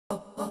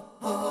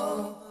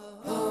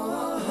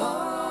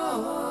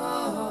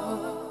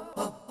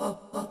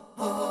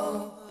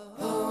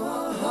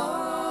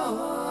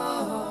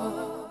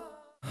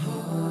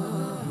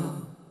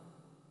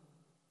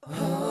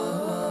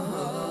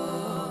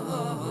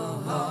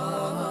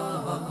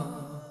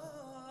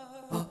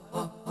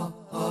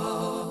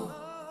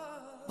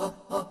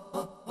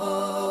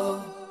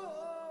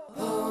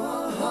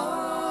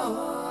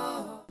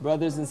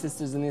Brothers and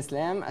sisters in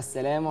Islam,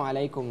 Assalamu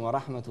alaikum wa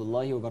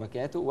rahmatullahi wa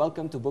barakatuh.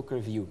 Welcome to Book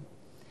Review.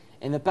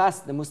 In the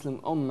past, the Muslim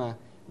Ummah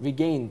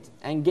regained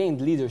and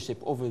gained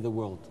leadership over the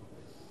world.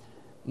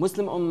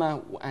 Muslim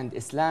Ummah and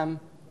Islam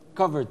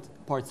covered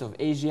parts of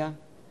Asia,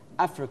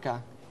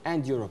 Africa,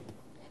 and Europe.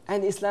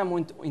 And Islam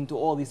went into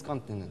all these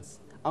continents.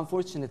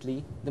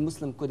 Unfortunately, the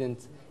Muslim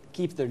couldn't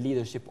keep their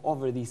leadership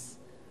over these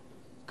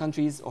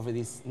countries, over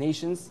these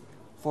nations,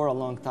 for a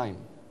long time.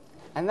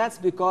 And that's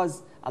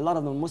because a lot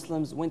of the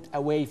Muslims went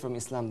away from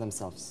Islam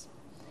themselves.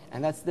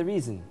 And that's the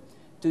reason.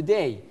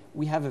 Today,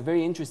 we have a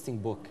very interesting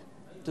book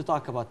to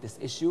talk about this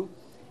issue.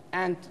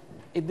 And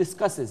it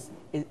discusses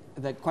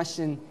the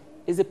question,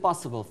 is it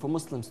possible for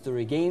Muslims to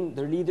regain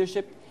their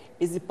leadership?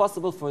 Is it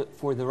possible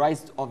for the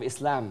rise of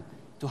Islam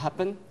to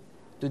happen?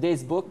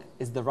 Today's book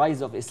is The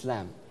Rise of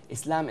Islam,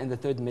 Islam in the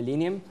Third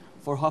Millennium,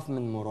 for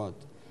Hoffman Murad.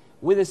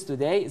 With us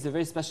today is a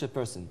very special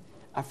person,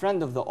 a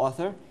friend of the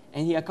author,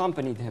 and he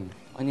accompanied him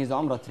on his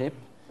Umrah trip.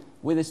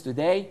 With us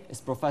today is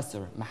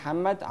Professor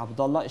Muhammad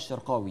Abdullah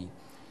Al-Sharqawi,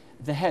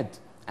 the head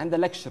and the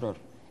lecturer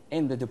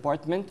in the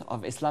Department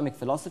of Islamic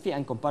Philosophy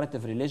and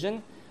Comparative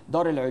Religion,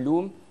 Dar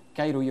al-Ulum,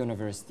 Cairo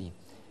University.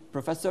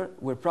 Professor,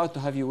 we're proud to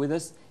have you with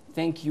us.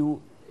 Thank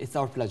you. It's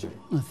our pleasure.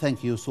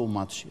 Thank you so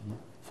much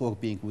for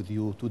being with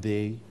you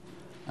today.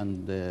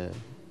 And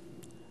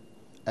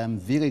I'm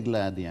very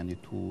glad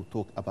to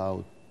talk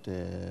about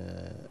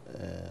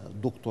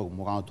Dr.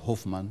 Murad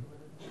Hoffman,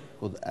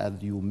 because as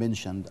you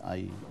mentioned,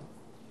 I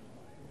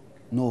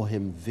know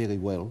him very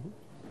well.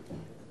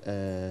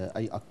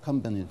 I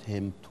accompanied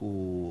him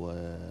to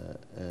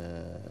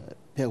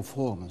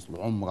performance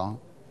Umrah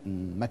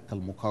in Mecca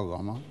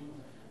al-Mukarramah.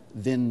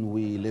 Then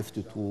we left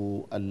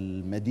to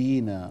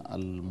Al-Madinah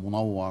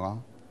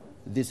al-Munawwara.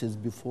 This is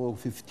before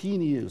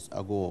 15 years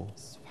ago.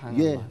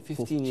 Yeah,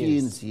 15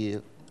 years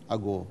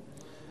ago.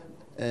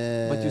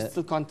 But you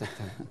still contact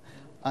him?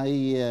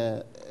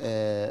 I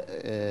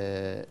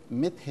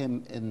met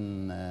him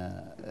in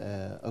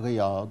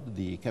Riyadh,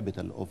 the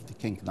capital of the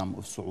Kingdom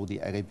of Saudi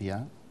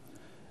Arabia.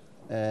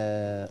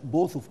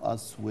 Both of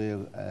us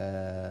were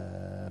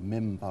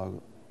members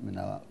in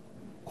a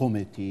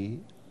committee,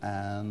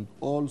 and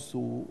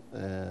also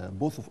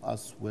both of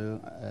us were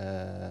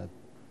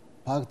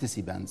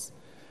participants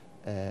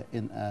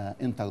in an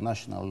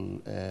international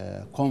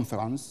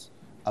conference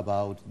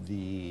about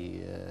the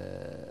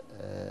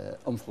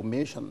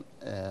information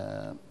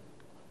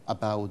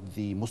about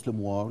the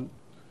Muslim world.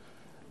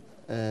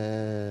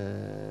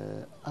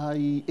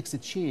 I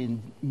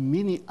exchanged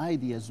many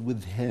ideas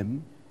with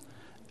him.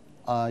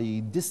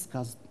 I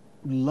discussed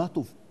a lot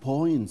of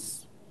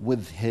points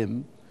with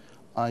him.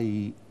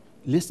 I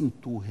listened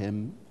to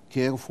him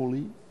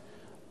carefully.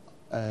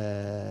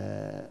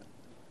 I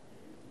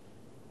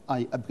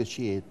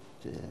appreciate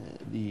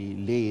the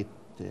late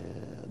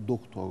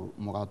Dr.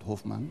 Murad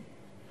Hoffman.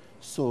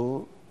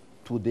 So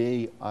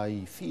today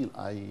I feel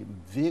I'm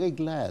very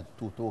glad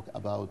to talk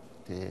about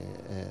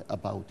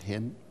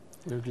him.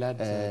 We're glad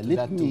to let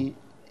that me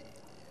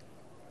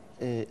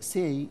too.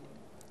 say,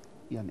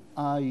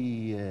 I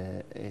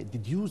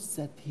deduce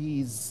that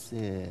he's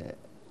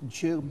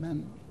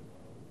German,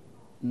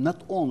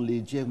 not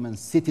only German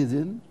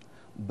citizen,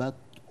 but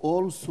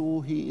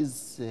also he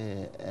is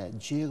a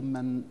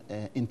German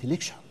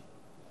intellectual.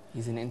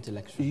 He's an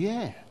intellectual.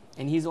 Yeah.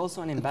 And he's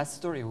also an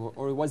ambassador,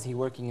 or was he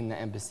working in the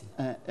embassy?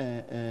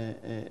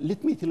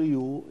 Let me tell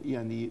you,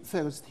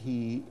 first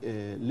he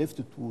left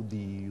to the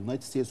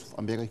United States of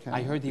America.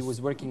 I heard he was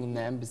working in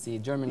the embassy,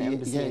 German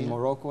embassy in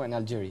Morocco and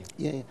Algeria.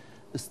 Yeah,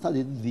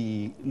 studied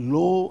the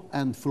law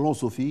and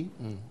philosophy,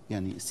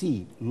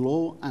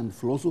 law and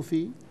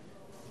philosophy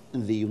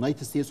in the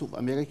United States of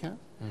America.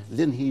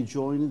 Then he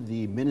joined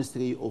the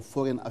Ministry of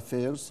Foreign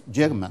Affairs,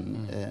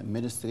 German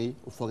Ministry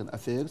of Foreign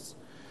Affairs.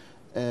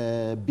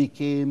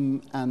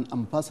 Became an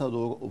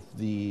ambassador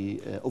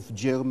of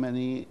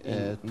Germany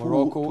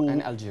Morocco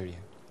and Algeria.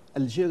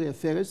 Algeria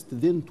first,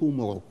 then to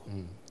Morocco.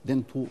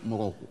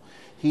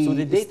 So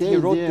the date he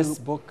wrote this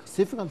book?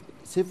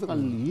 Several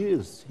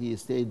years he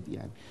stayed,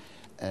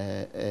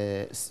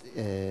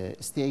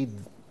 stayed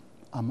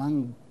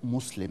among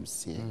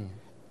Muslims.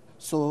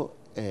 So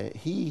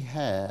he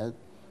had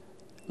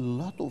a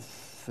lot of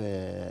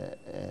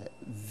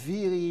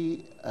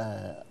very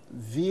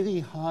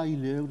high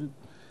learned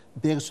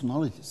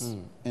personalities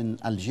in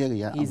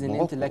Algeria. He's and an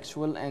Morocco.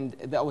 intellectual, and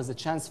that was a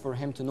chance for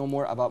him to know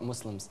more about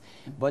Muslims.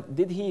 But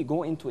did he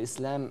go into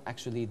Islam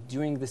actually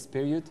during this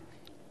period?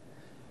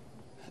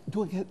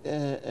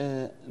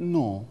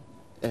 No.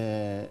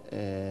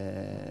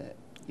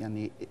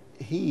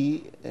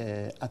 He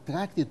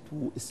attracted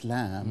to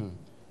Islam,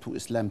 to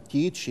Islam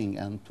teaching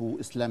and to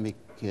Islamic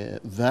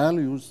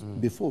values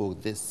before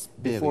this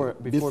period.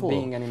 Before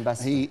being an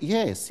ambassador.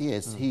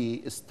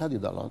 He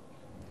studied a lot,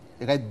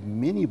 read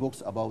many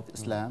books about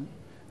Islam,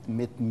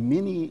 met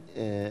many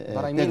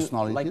but I mean,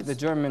 personalities. like the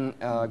German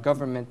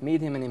government made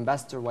him an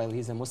ambassador while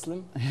he's a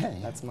Muslim?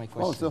 That's my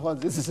question. Oh, so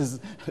this is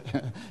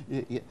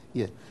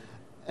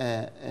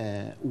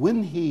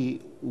when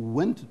he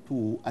went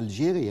to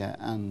Algeria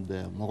and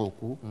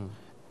Morocco,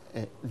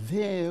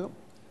 there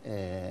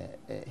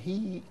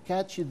he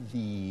catches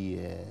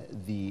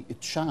the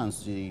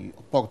chance, the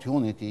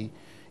opportunity,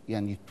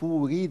 yani,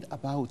 to read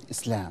about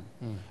Islam,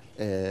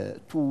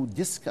 to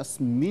discuss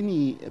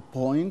many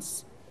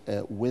points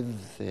with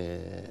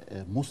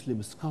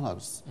Muslim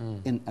scholars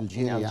in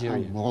Algeria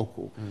and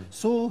Morocco.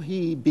 So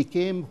he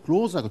became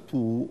closer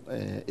to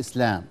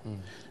Islam.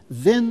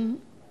 Then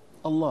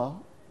Allah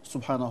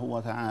subhanahu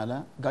wa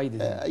ta'ala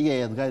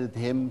guided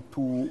him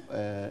to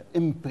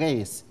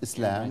embrace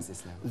Islam.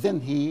 Then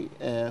he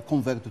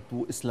converted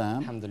to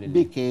Islam,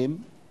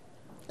 became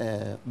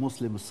a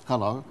Muslim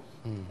scholar,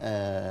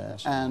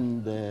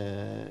 and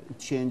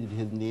changed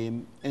his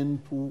name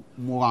into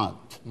Murad.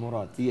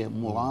 Yeah,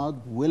 Murad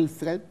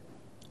Wilfred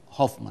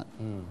Hoffman.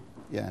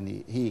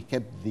 Yani he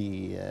kept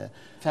the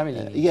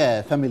family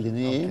name. Family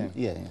name. Okay.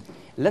 Yeah.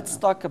 Let's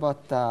talk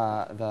about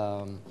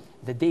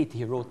the date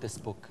he wrote this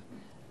book.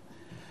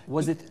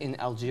 Was it in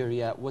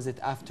Algeria? Was it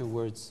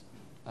afterwards?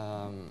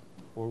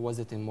 Or was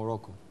it in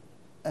Morocco?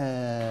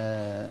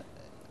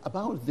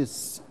 About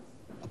this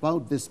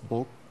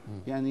book,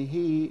 yani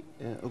he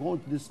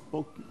wrote this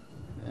book,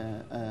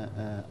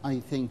 I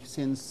think,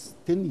 since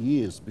 10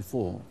 years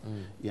before.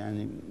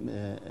 Yani,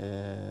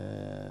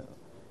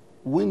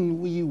 when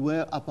we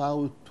were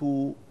about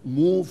to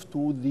move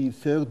to the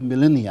third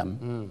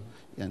millennium,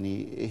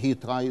 yani he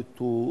tried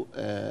to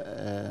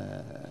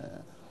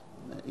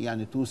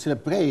to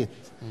celebrate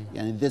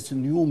this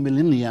new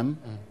millennium.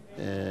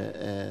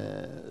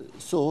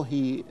 So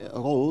he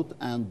wrote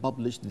and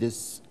published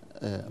this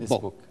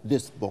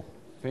book.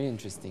 Very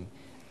interesting.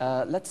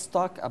 Let's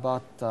talk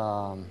about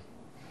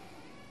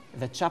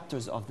the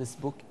chapters of this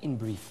book in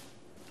brief.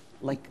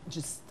 Like,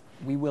 just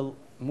we will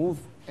move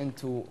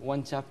into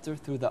one chapter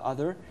through the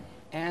other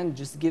and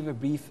just give a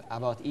brief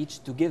about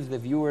each to give the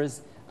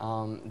viewers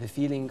the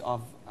feeling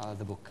of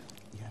the book.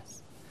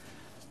 Yes.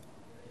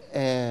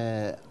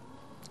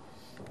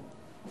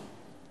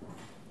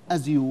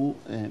 As you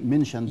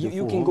mentioned before,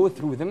 you can go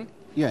through them.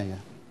 Yeah.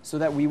 So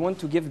that we want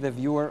to give the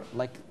viewer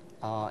like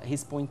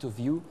his point of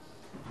view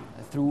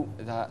through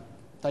the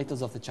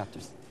titles of the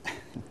chapters.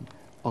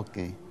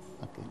 Okay.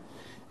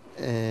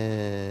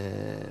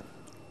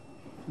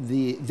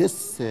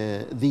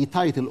 The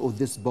title of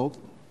this book,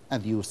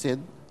 as you said,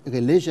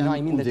 religion. No,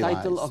 I mean on the the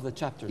title rise. of the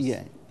chapters.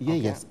 Yeah. Okay.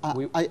 Yes.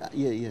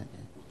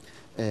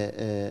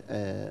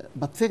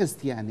 But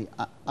first,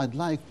 I'd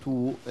like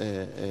to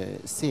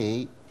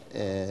say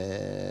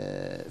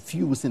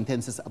few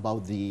sentences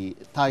about the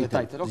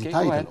title,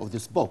 of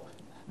this book.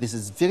 This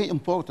is very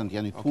important.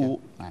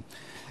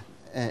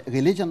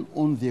 Religion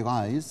on the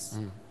rise.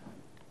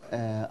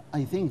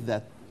 I think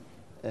that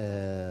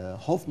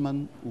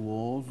Hoffman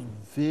was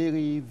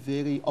very,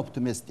 very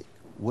optimistic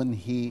when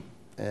he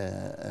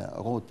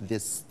wrote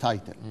this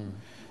title,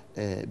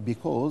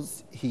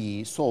 because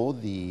he saw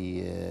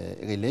the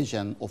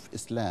religion of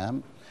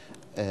Islam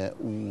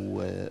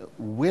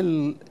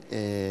will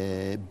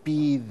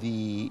be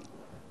the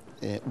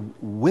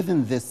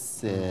within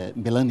this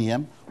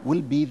millennium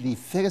will be the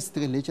first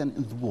religion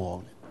in the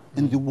world.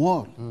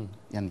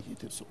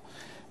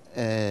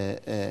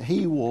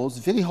 He was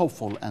very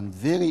hopeful and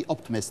very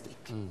optimistic,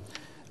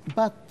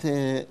 but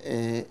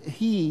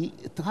he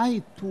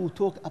tried to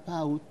talk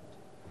about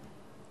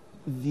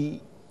the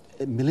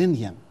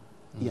millennium.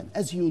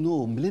 As you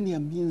know,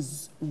 millennium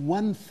means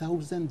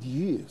 1,000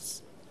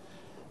 years.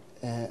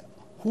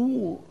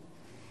 Who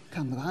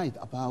can write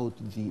about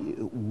the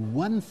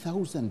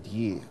 1,000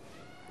 year?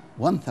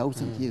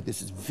 1,000 years,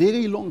 this is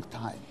very long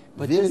time.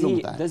 But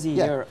very does he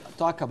here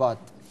talk about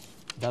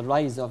the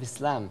rise of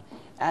Islam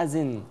as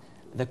in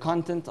the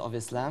content of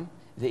Islam?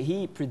 That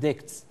he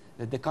predicts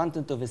that the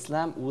content of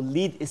Islam will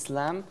lead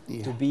Islam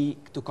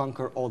to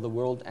conquer all the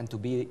world and to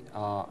be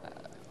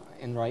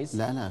in rise?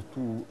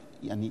 To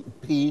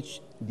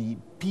preach the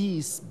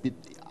peace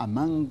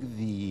among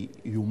the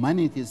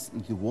humanities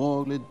in the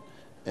world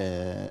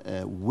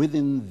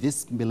within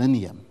this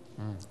millennium.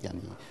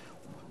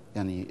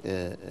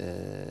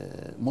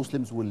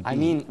 Muslims will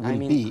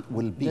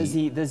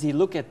be. Does he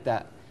look at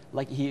that?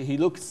 Like he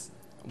looks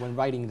when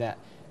writing that.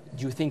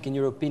 Do you think, in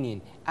your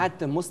opinion, at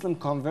the Muslim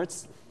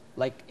converts,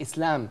 like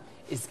Islam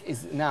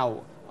is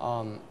now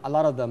a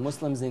lot of the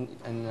Muslims and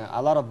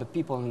a lot of the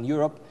people in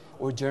Europe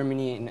or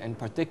Germany in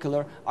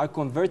particular are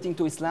converting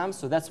to Islam?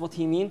 So that's what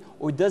he mean,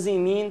 or does he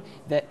mean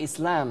that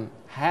Islam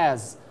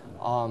has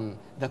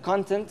the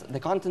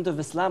content of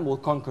Islam will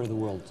conquer the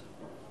world?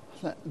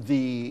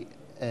 The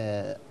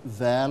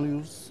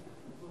values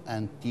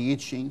and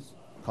teachings,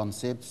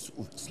 concepts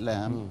of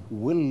Islam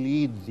will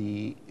lead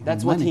the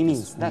That's humanities. what he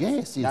means.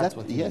 That's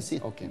what he means.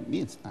 Okay.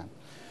 Means.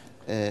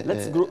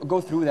 Let's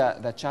go through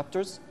the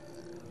chapters.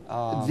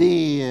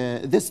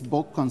 This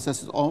book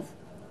consists of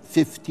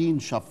 15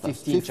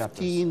 chapters.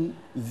 15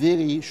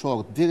 very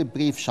short, very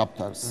brief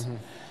chapters.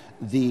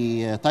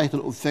 The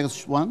title of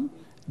first one,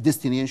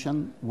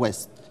 Destination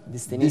West.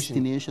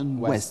 Destination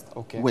West.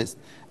 Okay. West.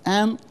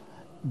 And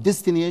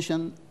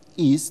Destination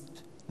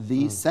East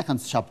the second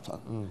chapter,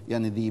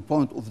 yani the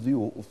point of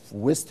view of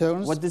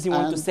Westerns. What does he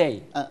want to and,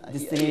 say?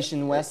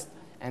 Destination West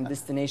and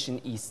Destination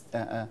East.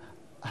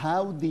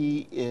 How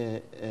the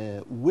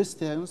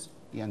Westerns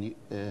yani,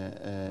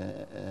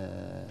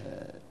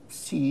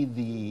 see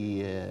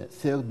the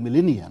third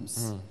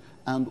millenniums,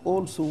 and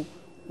also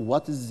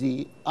what is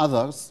the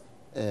others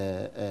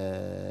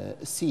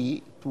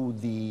see to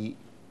the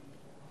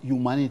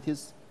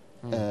humanities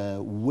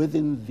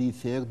within the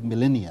third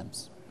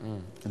millenniums.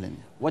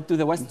 What do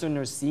the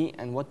Westerners see,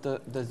 and what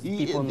does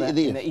people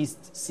in the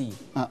East see?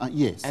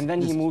 Yes. And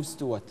then he moves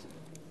to what?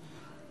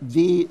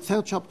 The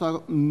third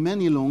chapter,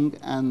 many long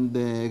and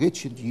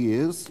wretched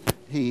years,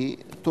 he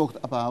talked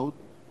about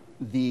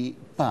the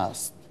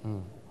past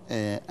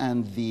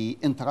and the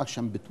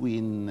interaction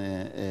between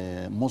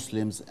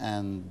Muslims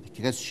and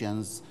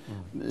Christians,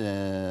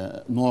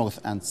 north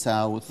and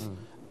south.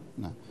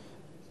 No.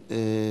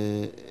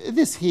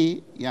 This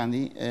he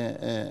يعني,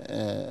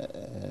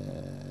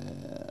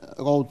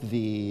 wrote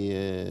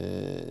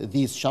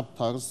these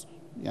chapters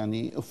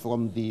يعني,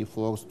 from the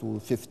 4th to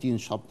 15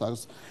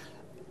 chapters.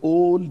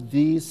 All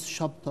these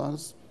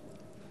chapters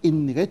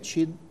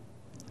enriched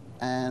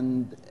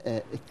and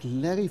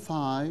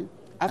clarified.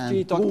 After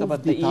he talked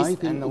about the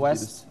East and the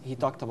West, he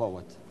talked about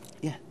what?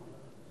 Yeah.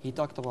 He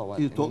talked about what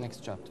in the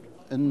next chapter?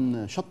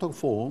 In chapter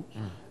 4,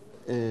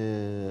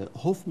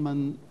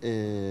 Hoffman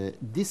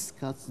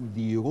discussed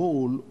the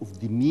role of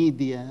the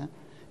media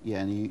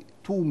يعني,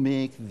 to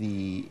make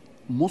the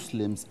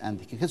Muslims and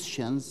the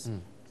Christians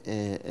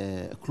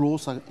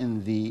closer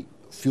in the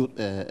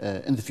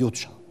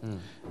future.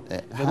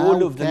 The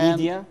role of the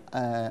media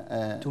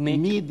to make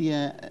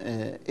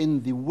media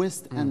in the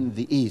West and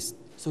the East.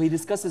 So he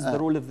discusses the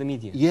role of the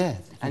media. Yeah,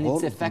 and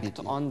its effect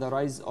on the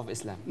rise of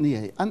Islam.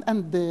 Yeah,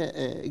 and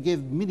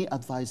gave many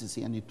advices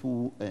يعني,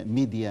 to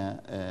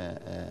media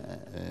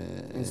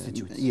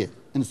institutes. Yeah,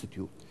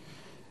 institute.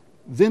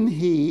 Then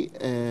he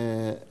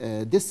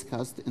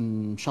discussed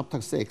in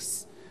chapter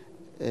 6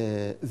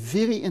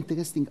 very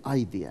interesting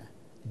idea: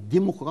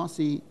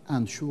 democracy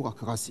and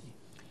shuracracy.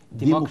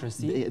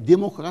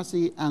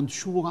 Democracy and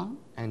shura.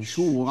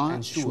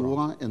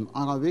 Shura in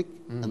Arabic.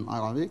 In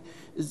Arabic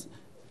is.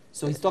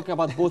 So he's talking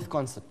about both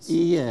concepts.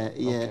 Yeah,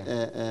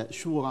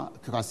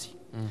 shuracracy.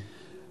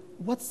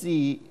 What's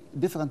the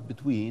difference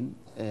between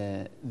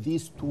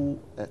these two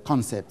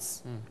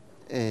concepts?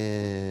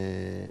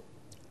 In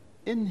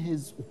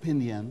his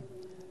opinion,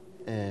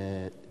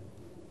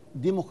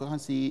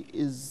 democracy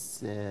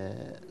is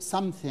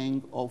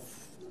something of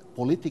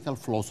political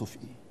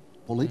philosophy.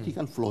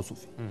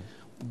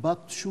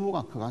 But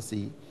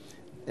shuracracy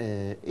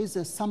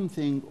is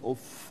something of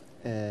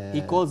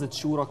he calls it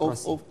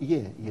shuracracy.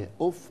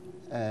 Of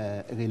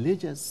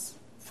religious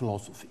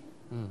philosophy.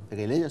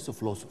 Religious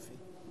philosophy.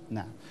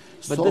 Now,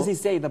 but does he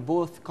say that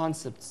both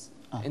concepts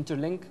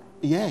interlink?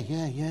 Yeah.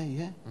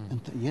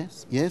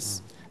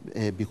 Yes.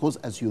 Because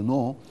as you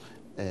know,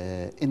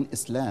 in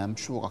Islam,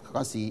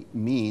 shuracracy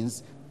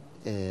means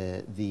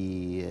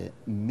the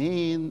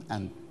main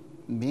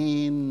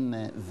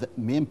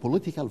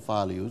political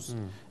values.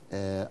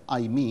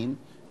 I mean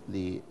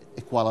the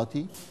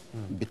equality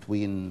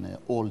between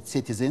all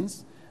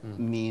citizens,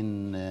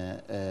 mean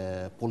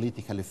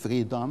political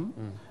freedom,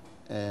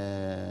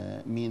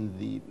 mean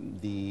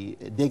the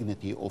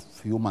dignity of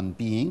human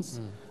beings,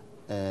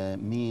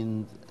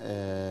 mean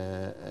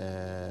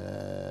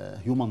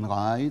human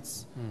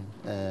rights,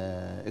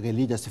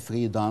 religious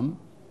freedom.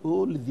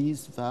 All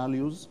these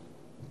values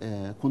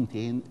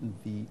contain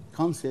the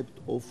concept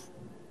of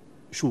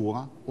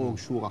shura or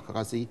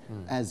shuracracy,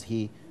 as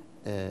he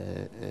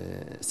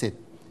said.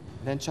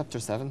 Then chapter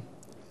 7.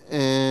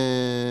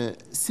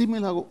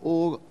 Similar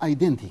or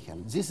identical.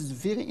 This is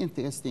very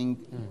interesting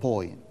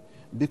point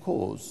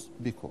because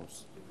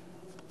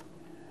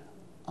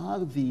are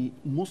the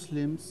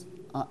Muslims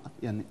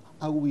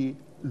are we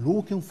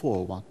looking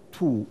forward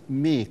to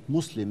make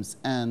Muslims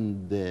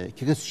and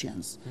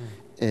Christians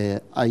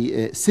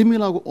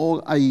similar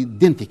or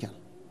identical?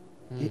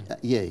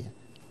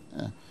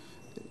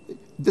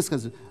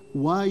 Discuss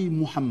why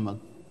Muhammad,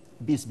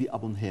 peace be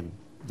upon him.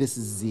 This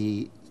is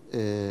the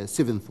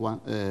eighth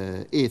one.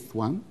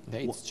 The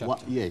eighth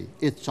chapter.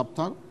 Eighth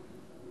chapter.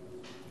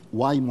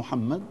 Why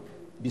Muhammad,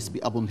 peace be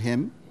upon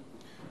him.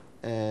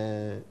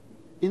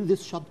 In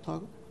this chapter,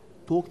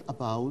 talked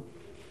about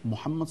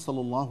Muhammad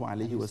sallallahu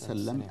alaihi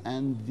wasallam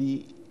and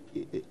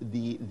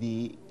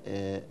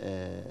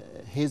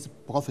his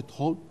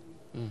prophethood,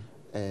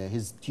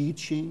 his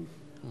teaching,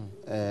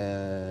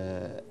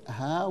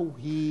 how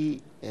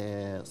he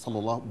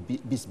sallallahu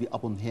peace be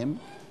upon him.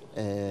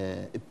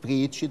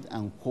 Preached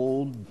and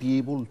called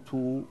people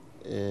to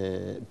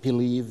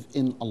believe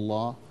in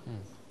Allah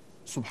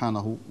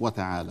subhanahu wa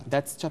ta'ala.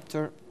 That's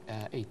chapter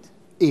 8.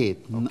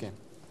 8. Okay.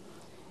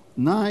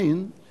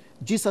 9,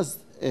 Jesus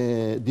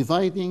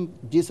dividing,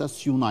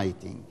 Jesus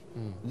uniting.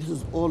 This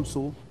is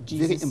also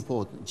very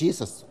important.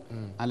 Jesus,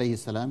 alayhi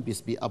salam, peace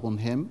be upon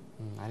him,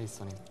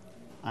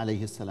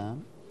 alayhi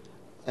salam,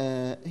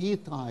 he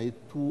tried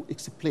to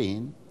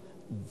explain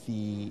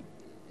the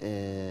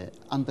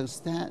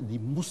understand the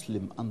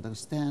Muslim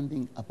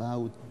understanding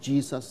about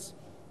Jesus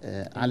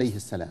alayhi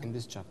salam. In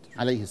this chapter.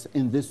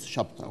 In this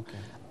chapter. Okay.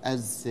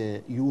 As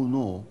you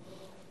know,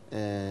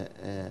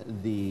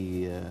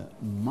 the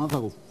mother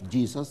of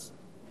Jesus,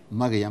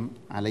 Maryam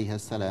alayhi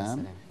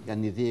salam,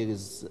 and there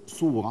is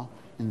surah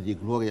in the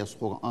glorious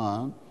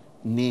Quran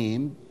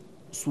named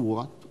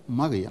Surah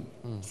Maryam.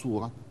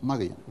 Surah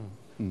Maryam.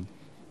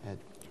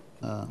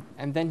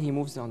 And then he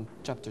moves on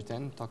chapter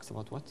 10, talks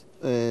about what?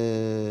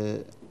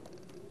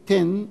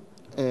 10,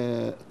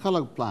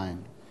 color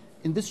blind.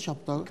 In this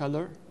chapter,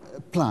 Color?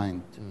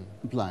 blind.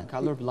 Blind.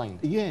 Color blind.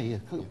 Yeah,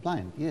 color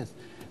blind, yes.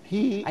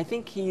 I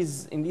think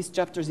he's, in these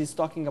chapters, he's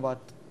talking about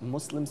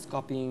Muslims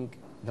copying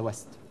the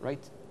West,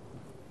 right?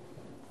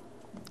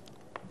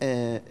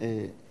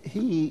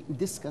 He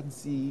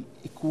discussed the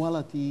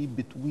equality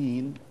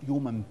between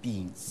human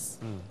beings,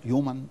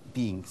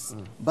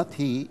 but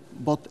he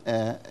put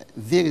a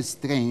very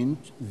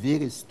strange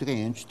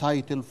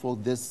title for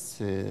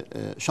this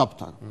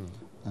chapter.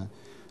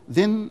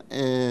 Then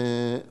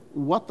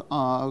what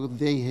are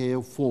they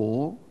here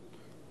for?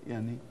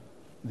 Yani,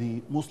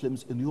 the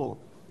Muslims in Europe.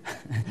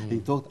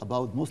 He talked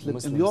about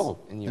Muslims in Europe.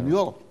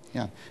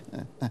 Yeah.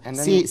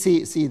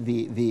 See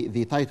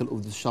the title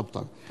of this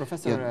chapter.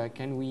 Professor,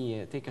 can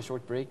we take a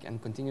short break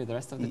and continue the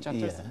rest of the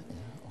chapters?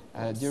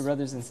 Yeah, dear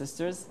brothers and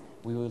sisters,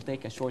 we will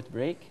take a short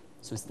break,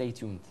 so stay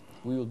tuned.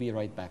 We will be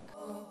right back.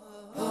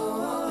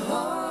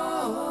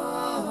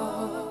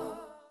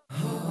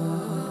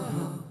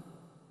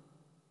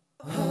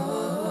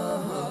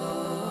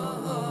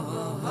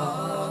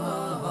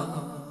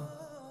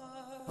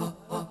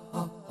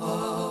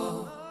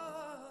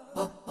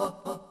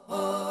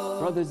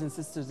 Brothers and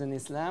sisters in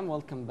Islam,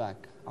 welcome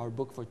back. Our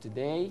book for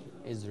today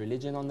is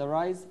Religion on the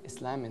Rise,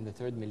 Islam in the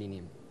Third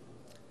Millennium.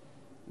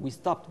 We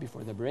stopped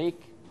before the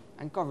break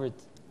and covered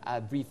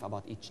a brief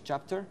about each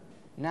chapter.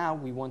 Now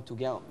we want to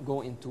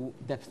go into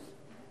depth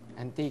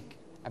and take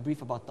a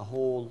brief about the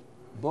whole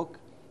book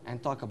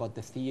and talk about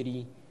the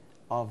theory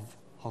of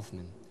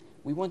Hoffman.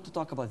 We want to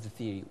talk about the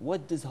theory.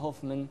 What does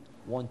Hoffman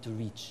want to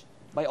reach?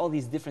 By all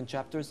these different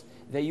chapters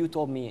that you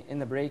told me in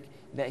the break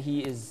that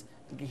he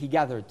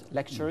gathered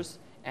lectures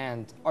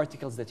and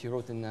articles that he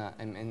wrote in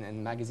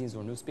magazines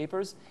or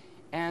newspapers,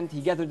 and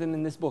he gathered them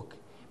in this book.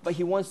 But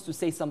he wants to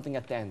say something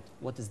at the end.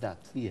 What is that?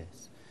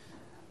 Yes.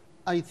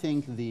 I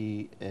think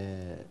the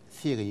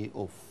theory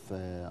of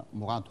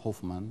Murad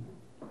Hoffman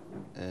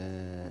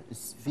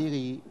is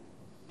very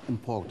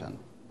important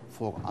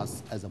for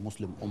us as a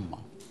Muslim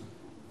Ummah.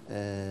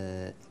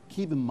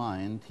 Keep in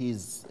mind,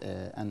 he's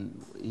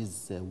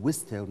a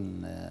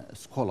Western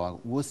scholar,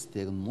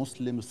 Western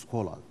Muslim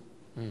scholar.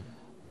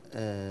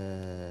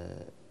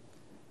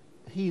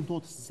 He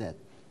noticed that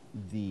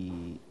the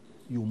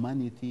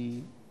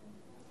humanity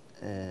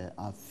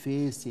are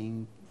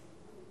facing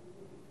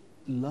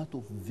a lot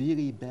of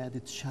very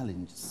bad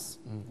challenges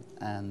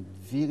and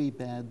very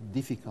bad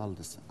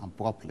difficulties and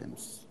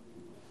problems.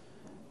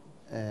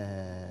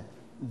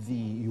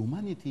 The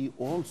humanity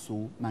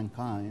also,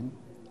 mankind,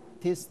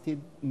 tested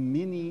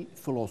many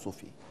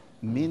philosophy,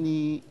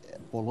 many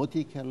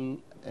political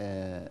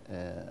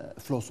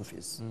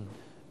philosophies.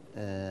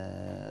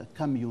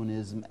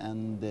 Communism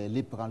and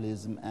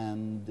liberalism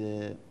and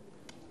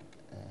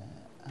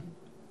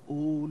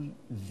all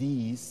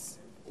these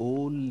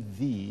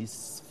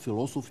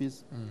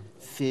philosophies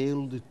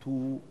failed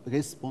to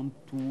respond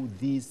to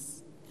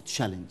these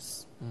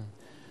challenges.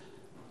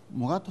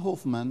 Murad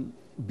Hoffman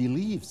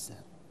believes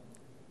that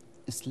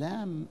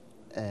Islam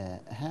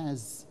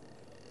has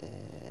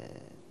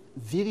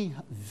very,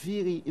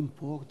 very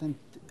important,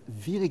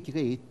 very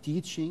great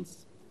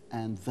teachings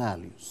and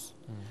values.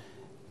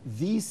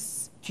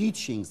 These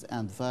teachings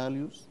and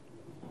values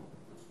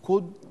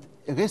could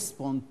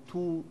respond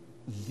to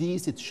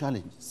these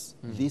challenges.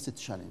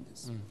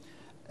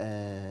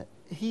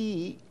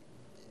 He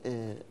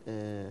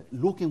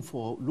looked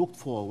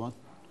forward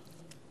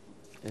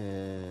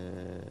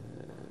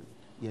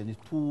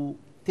to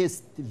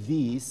test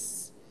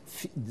these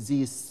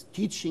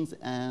teachings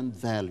and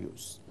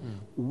values.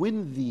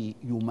 When the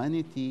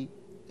humanity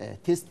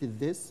tested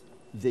this,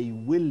 they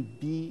will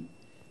be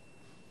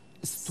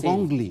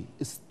strongly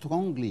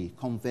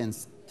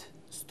convinced.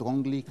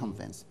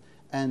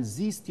 And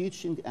these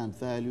teachings and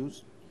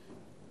values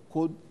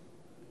could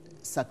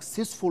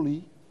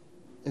successfully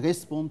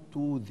respond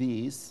to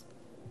these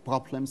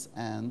problems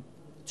and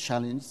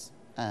challenges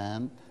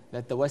and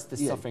that the West is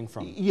suffering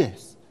from.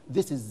 Yes,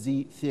 this is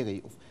the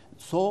theory of.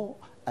 So,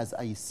 as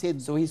I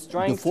said, so he's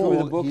trying through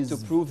the book to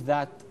prove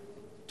that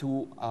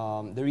to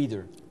the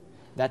reader,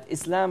 that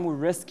Islam will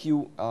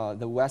rescue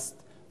the West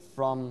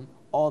from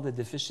all the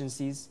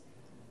deficiencies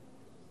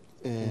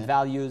in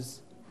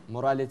values,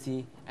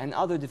 morality, and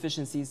other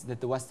deficiencies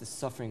that the West is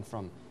suffering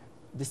from,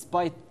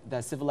 despite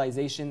the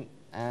civilization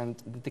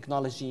and the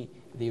technology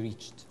they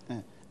reached.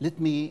 Let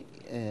me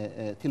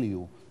tell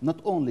you, not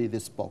only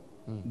this book,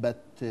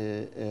 but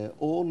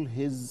all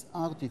his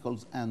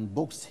articles and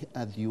books,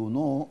 as you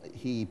know,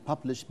 he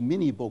published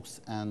many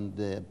books and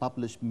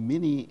published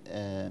many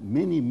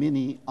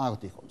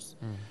articles.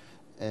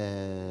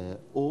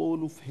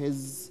 All of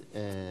his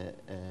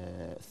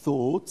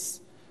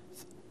thoughts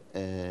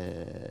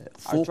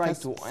are trying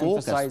to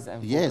emphasize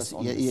and focus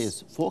on this.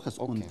 Yes, focus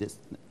on this,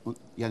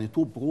 yani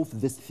to prove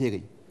this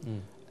theory.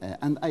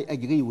 And I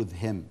agree with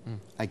him.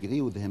 I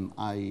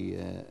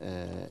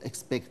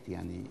expect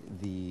yani,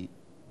 the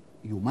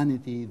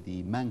humanity,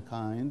 the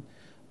mankind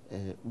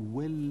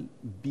will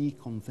be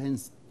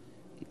convinced,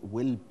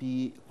 will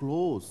be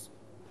close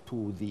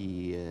to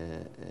the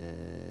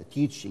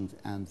teachings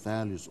and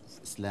values of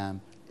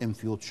Islam in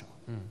future.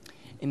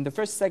 In the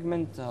first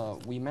segment,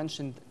 we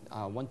mentioned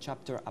one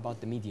chapter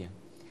about the media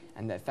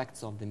and the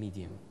effects of the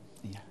media.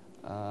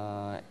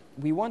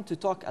 We want to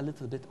talk a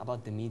little bit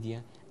about the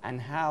media and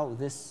how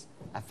this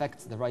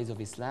affects the rise of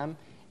Islam,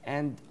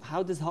 and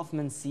how does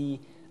Hoffman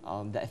see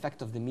the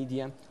effect of the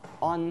media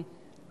on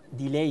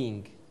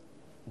delaying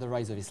the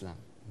rise of Islam?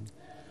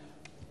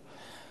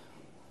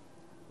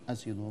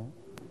 As you know,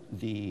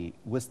 the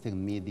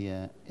Western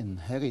media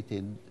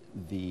inherited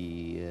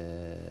the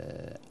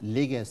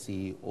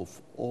legacy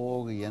of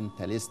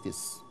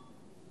Orientalists.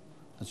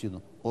 As you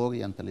know,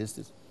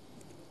 Orientalists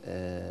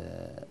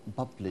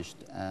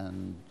published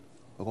and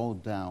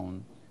wrote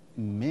down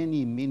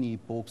many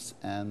books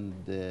and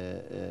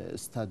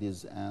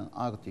studies and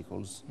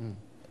articles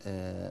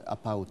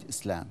about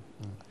Islam.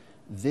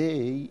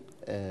 They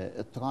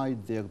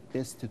tried their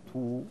best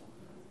to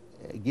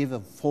give a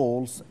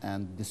false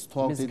and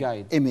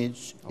distorted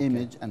image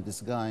and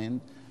disguise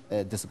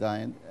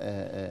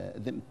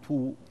them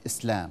to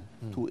Islam.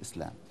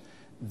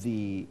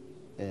 The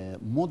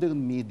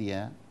modern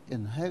media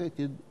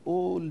inherited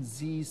all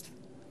these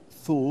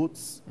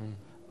thoughts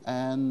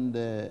and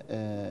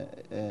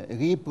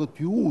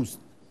reproduced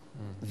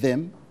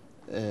them.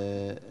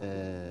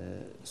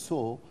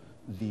 So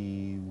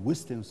the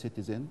Western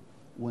citizen,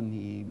 when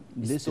he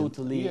is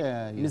totally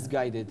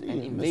misguided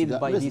and invaded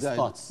by these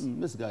thoughts.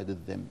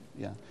 Misguided them,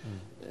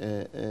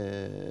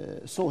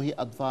 so he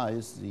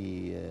advised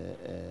the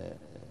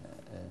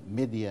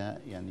media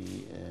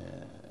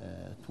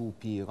to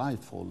be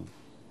rightful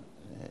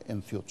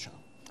in future.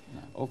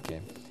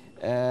 Okay.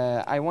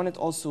 I wanted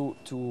also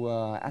to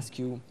ask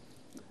you,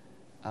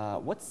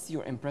 what's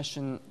your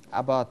impression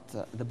about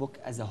the book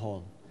as a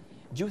whole?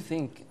 Do you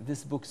think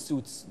this book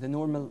suits the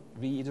normal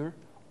reader,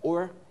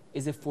 or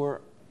is it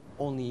for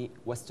only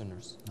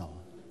Westerners? No,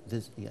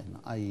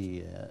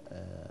 I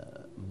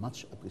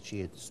much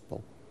appreciate this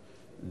book.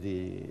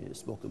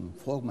 This book,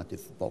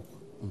 informative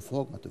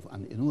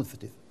and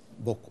innovative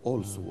book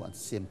also at the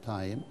same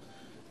time,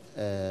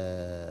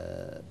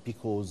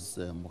 because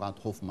Murad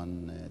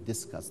Hoffman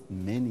discussed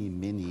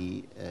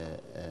many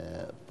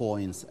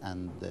points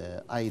and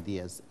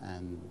ideas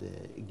and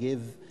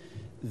gave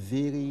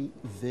very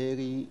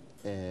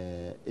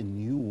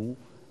new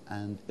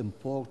and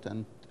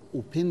important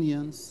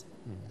opinions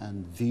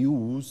and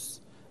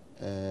views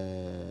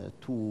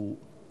to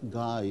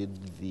guide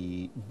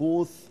the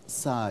both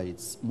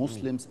sides,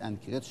 Muslims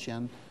and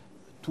Christians,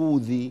 to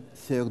the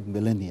third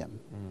millennium.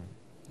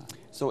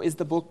 So is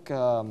the book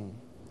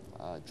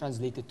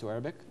translated to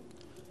Arabic,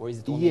 or is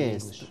it only in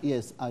English?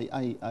 Yes,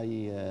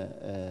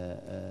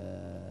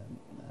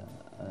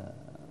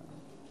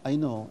 I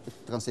know it's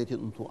translated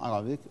into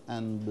Arabic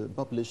and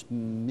published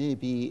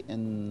maybe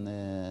in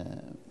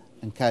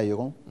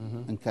Cairo,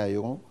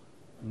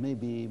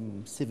 maybe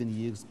 7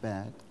 years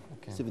back.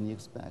 Okay. 7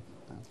 years back.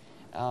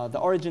 The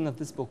origin of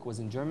this book was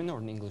in German or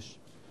in English?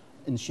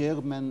 In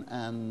German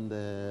and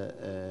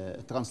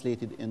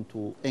translated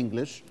into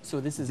English. So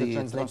this is a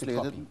translated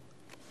copy.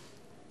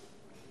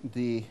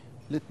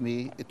 Let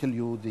me tell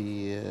you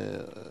the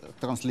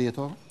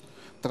translator.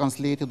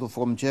 Translated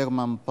from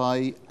German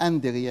by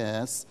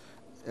Andreas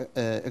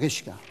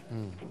Rishka.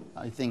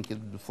 I think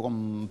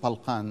from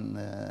Balkan,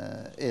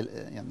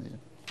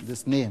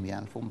 this name,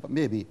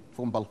 maybe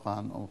from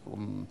Balkan or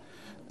from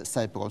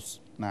Cyprus.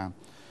 Now,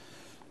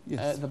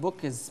 yes. The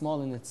book is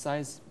small in its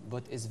size,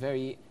 but is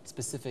very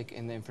specific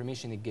in the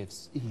information it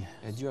gives.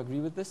 Yes. Do you agree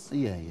with this?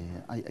 Yeah,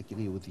 I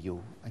agree with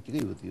you.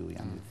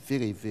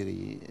 Very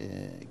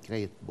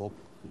great book,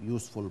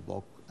 useful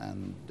book,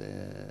 and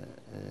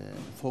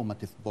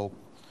informative book.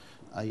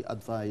 I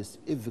advise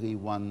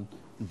everyone,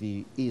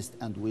 the East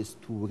and West,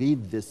 to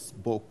read this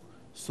book.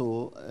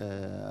 So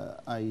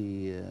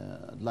I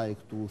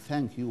like to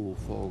thank you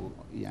for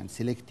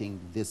selecting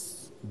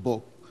this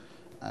book,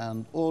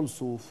 and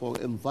also for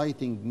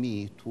inviting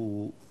me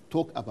to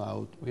talk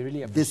about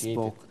this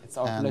book. It's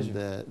our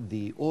pleasure.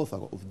 The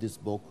author of this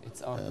book,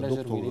 it's our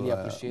pleasure. Dr. We really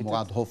appreciate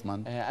Murad it.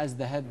 Hoffman. As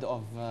the head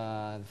of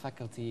the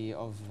faculty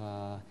of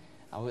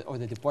or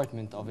the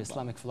Department of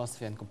Islamic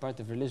Philosophy and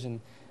Comparative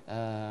Religion,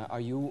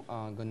 are you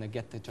going to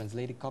get the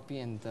translated copy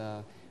and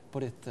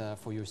put it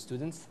for your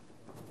students?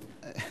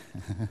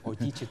 Or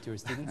teach it to your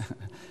students?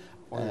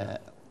 Or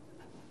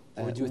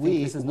do you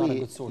think this is not a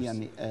good source?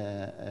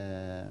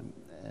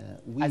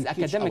 we As teach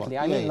academically,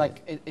 our, I yeah, mean, yeah.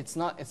 like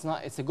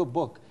it's a good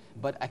book,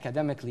 but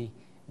academically,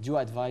 do you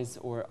advise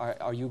or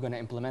are you going to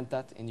implement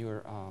that in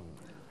your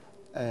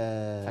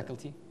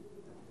faculty?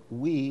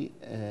 We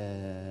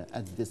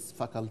at this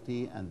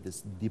faculty and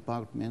this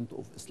department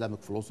of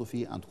Islamic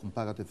philosophy and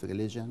comparative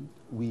religion,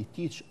 we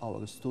teach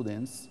our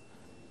students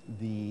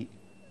the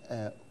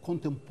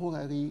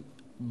contemporary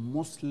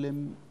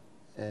Muslim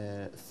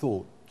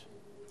thought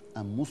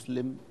and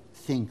Muslim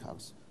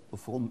thinkers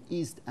from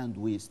East and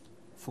West,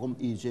 from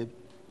Egypt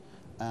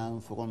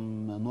and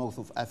from north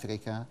of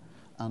Africa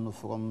and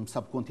from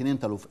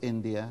subcontinental of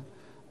India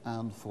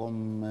and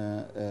from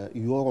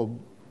Europe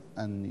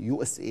and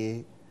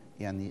USA.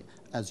 Yani,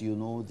 as you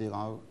know, there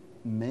are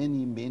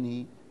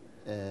many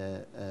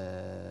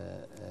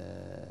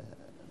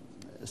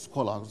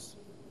scholars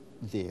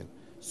there.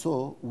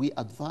 So we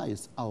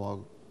advise our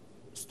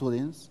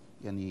students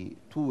yani,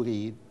 to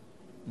read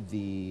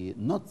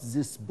not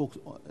this book,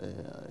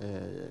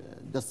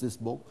 just this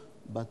book,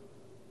 but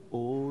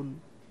all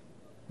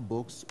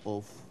books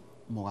of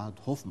Murad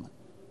Hoffman.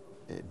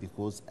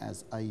 Because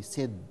as I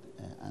said,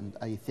 and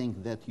I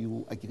think that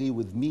you agree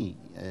with me,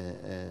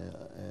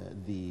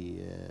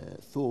 the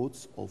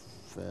thoughts of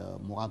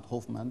Murad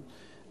Hoffman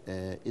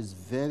is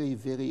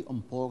very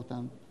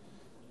important,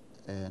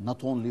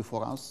 not only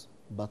for us,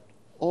 but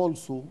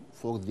also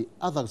for the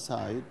other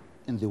side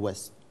in the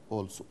West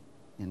also.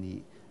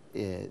 Yani,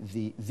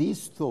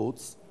 these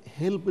thoughts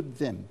helped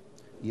them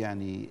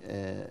yani,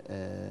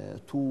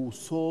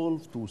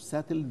 to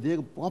settle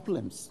their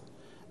problems.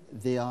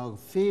 They are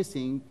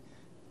facing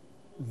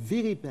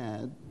very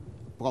bad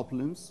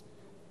problems.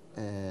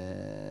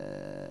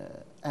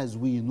 As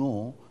we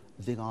know,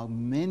 there are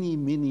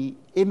many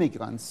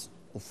immigrants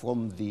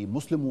from the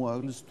Muslim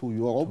world to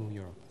Europe.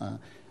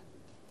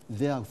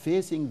 They are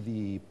facing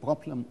the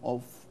problem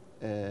of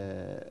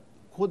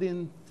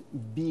couldn't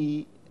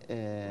be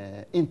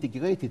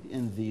integrated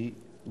in the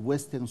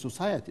Western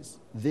societies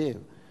there.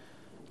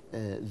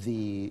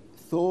 The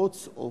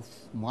thoughts of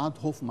Murad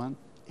Hoffman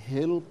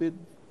helped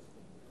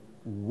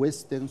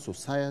Western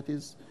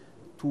societies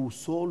to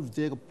solve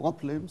their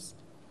problems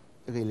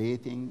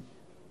relating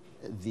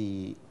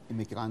the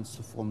immigrants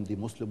from the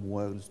Muslim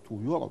world to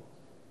Europe.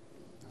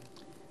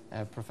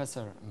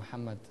 Professor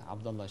Muhammad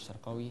Abdullah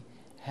Sharqawi,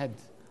 head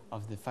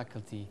of the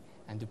Faculty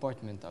and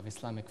Department of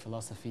Islamic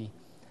Philosophy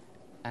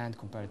and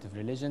Comparative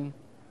Religion,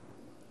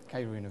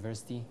 Cairo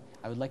University.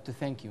 I would like to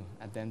thank you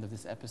at the end of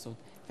this episode.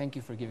 Thank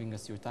you for giving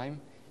us your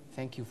time.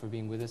 Thank you for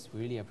being with us.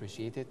 We really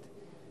appreciate it.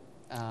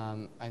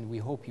 And we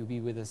hope you'll be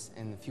with us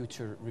in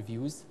future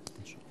reviews.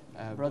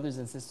 Brothers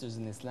and sisters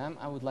in Islam,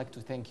 I would like to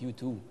thank you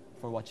too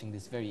for watching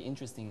this very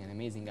interesting and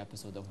amazing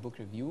episode of Book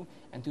Review.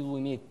 Until we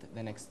meet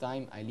the next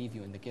time, I leave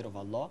you in the care of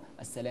Allah.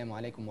 Assalamu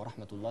alaikum wa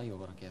rahmatullahi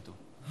wa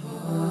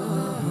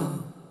barakatuh.